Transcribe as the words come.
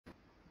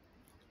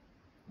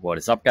What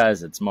is up,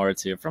 guys? It's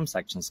Moritz here from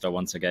Section Store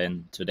once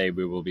again. Today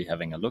we will be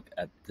having a look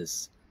at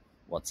this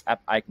WhatsApp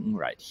icon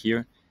right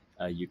here.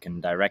 You can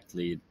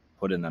directly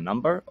put in a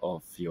number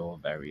of your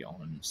very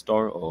own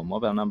store or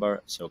mobile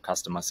number so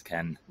customers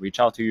can reach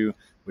out to you,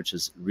 which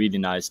is really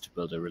nice to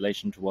build a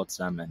relation towards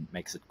them and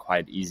makes it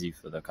quite easy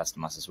for the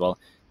customers as well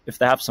if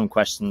they have some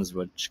questions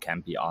which can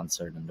be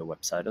answered on the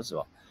website as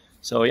well.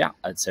 So yeah,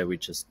 I'd say we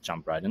just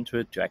jump right into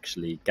it. To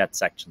actually get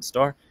Section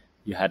Store,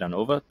 you head on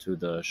over to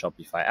the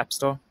Shopify App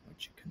Store,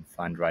 which you can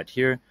find right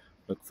here.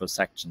 Look for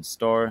Section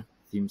Store,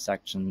 theme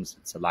sections.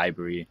 It's a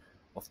library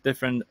of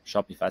different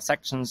Shopify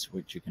sections,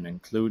 which you can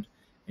include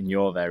in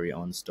your very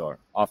own store.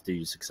 After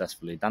you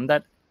successfully done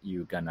that,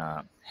 you're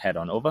gonna head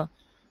on over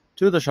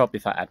to the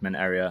Shopify admin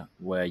area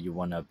where you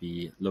wanna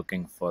be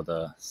looking for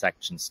the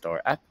Section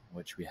Store app,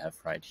 which we have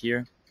right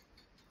here.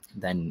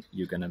 Then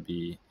you're gonna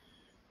be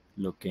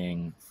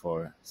looking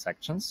for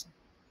sections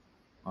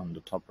on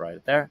the top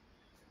right there,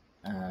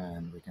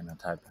 and we're gonna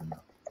type in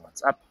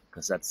WhatsApp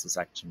because that's the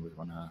section we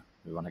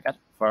wanna get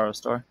for our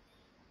store.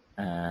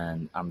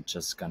 And I'm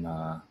just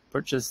gonna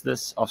purchase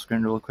this off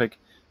screen real quick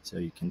so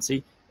you can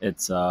see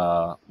it's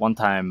a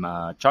one-time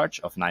charge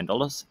of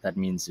 $9. That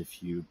means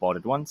if you bought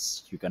it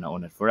once, you're gonna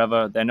own it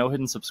forever. There are no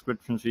hidden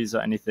subscription fees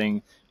or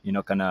anything. You're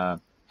not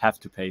gonna have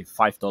to pay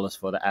 $5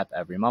 for the app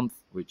every month.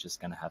 We're just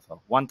gonna have a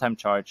one-time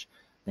charge.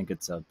 I think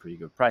it's a pretty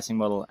good pricing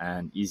model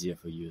and easier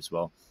for you as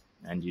well.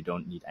 And you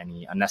don't need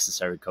any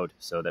unnecessary code.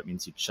 So that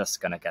means you're just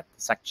gonna get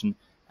the section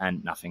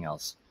and nothing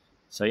else.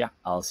 So yeah,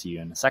 I'll see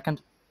you in a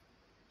second.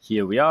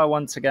 Here we are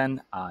once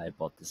again. I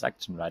bought the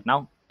section right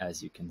now.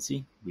 As you can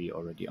see, we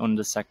already own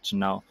the section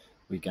now.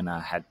 We're gonna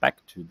head back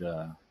to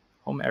the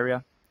home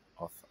area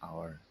of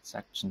our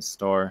Section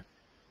Store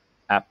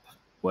app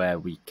where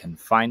we can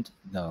find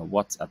the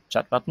WhatsApp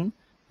chat button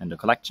and the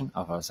collection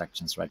of our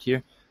sections right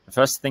here. The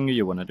first thing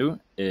you want to do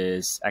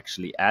is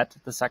actually add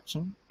the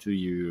section to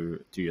your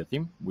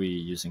theme. We're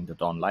using the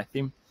Dawn Light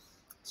theme,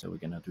 so we're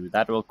gonna do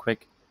that real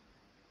quick.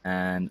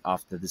 And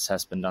after this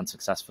has been done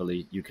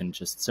successfully, you can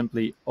just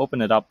simply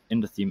open it up in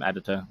the theme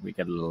editor. We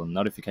get a little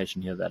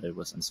notification here that it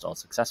was installed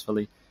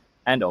successfully,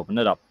 and open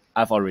it up.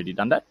 I've already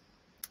done that,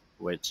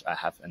 which I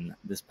have in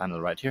this panel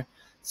right here.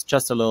 It's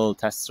just a little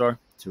test store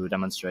to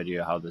demonstrate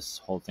you how this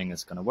whole thing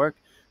is gonna work.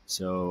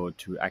 So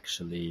to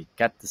actually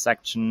get the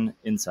section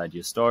inside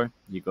your store,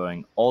 you're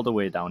going all the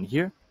way down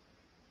here,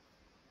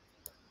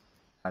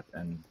 type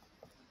in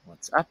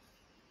WhatsApp.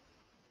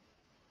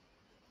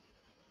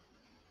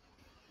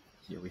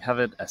 Here we have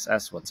it,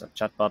 SS WhatsApp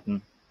chat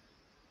button,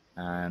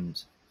 and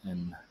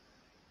in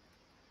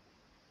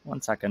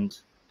 1 second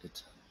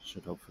it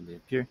should hopefully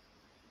appear.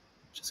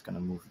 I'm just gonna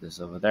move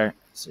this over there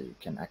so you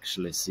can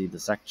actually see the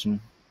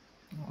section.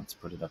 Let's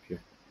put it up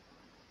here.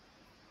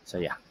 So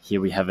yeah,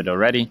 here we have it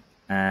already.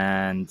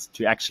 And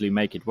to actually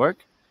make it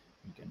work,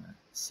 we're gonna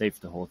save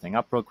the whole thing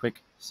up real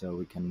quick so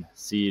we can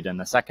see it in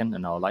a second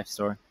in our live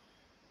store.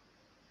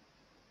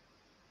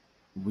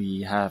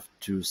 We have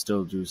to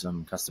still do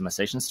some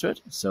customizations to it.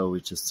 So we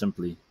just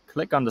simply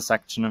click on the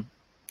section.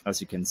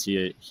 As you can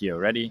see here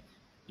already,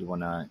 you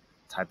wanna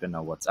type in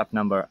a WhatsApp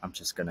number. I'm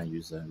just gonna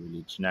use a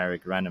really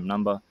generic random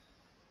number.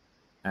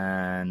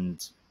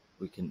 And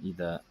we can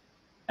either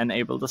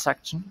enable the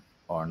section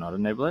or not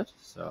enable it.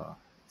 So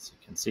as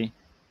you can see,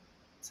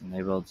 it's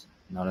enabled,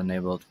 not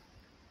enabled,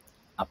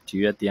 up to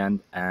you at the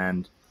end.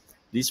 And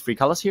these three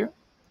colors here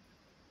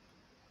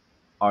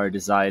are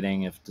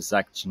deciding if the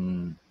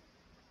section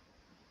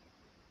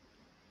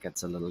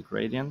gets a little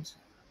gradient.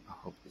 I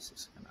hope this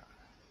is gonna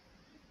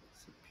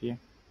disappear.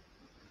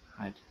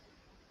 Hide.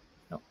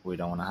 No, we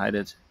don't want to hide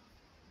it.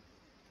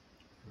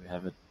 We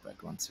have it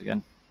back once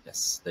again.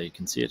 Yes, there you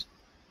can see it.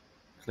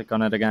 Click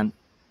on it again.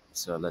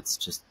 So let's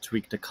just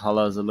tweak the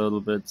colors a little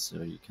bit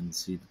so you can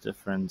see the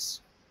difference.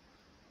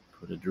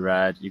 Put it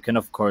red. You can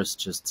of course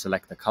just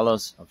select the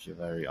colors of your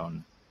very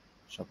own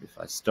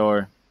Shopify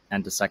store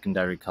and the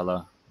secondary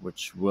color,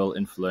 which will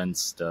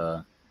influence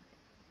the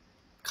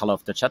color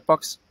of the chat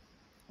box.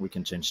 We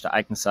can change the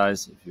icon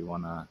size if you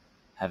want to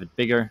have it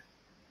bigger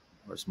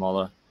or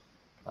smaller.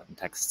 Button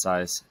text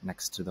size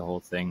next to the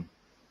whole thing.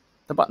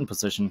 The button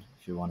position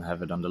if you want to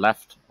have it on the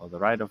left or the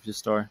right of your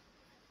store.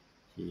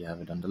 Here you have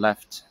it on the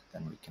left.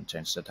 Then we can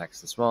change the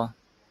text as well.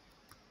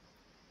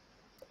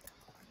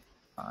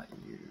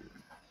 You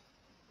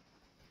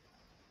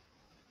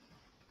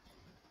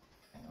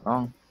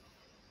wrong.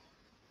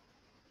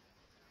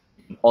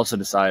 You can also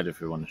decide if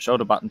you want to show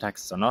the button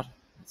text or not.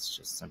 It's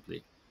just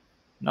simply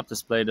not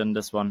displayed in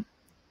this one.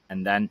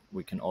 And then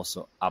we can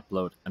also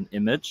upload an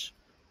image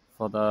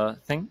for the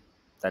thing.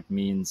 That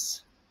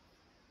means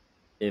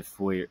if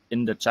we're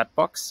in the chat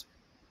box,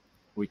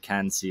 we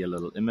can see a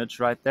little image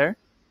right there.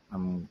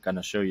 I'm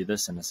gonna show you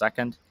this in a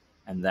second.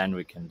 And then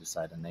we can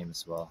decide a name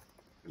as well.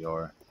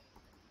 Your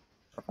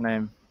shop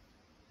name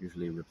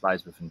usually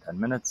replies within 10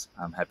 minutes.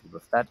 I'm happy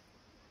with that.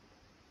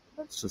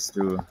 Let's just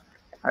do,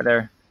 hi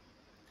there.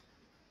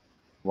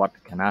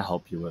 What can I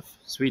help you with?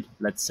 Sweet.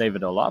 Let's save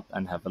it all up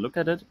and have a look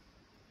at it.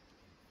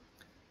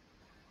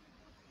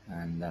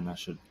 And then I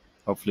should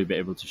hopefully be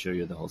able to show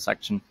you the whole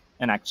section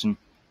in action.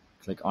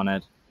 Click on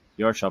it.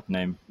 Your shop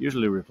name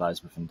usually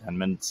replies within 10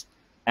 minutes.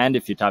 And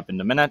if you type in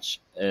the minute,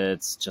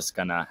 it's just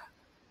gonna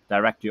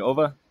direct you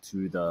over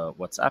to the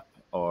WhatsApp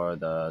or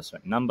the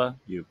certain number.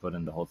 You put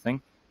in the whole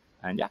thing.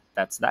 And yeah,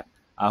 that's that.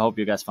 I hope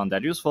you guys found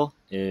that useful.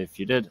 If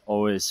you did,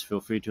 always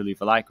feel free to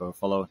leave a like or a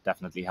follow.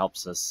 Definitely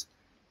helps us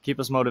keep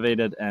us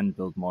motivated and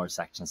build more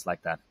sections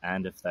like that.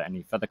 And if there are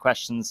any further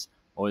questions,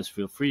 always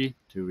feel free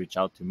to reach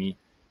out to me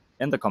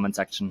in the comment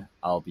section.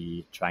 I'll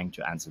be trying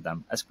to answer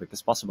them as quick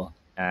as possible.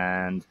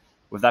 And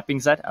with that being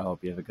said, I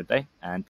hope you have a good day and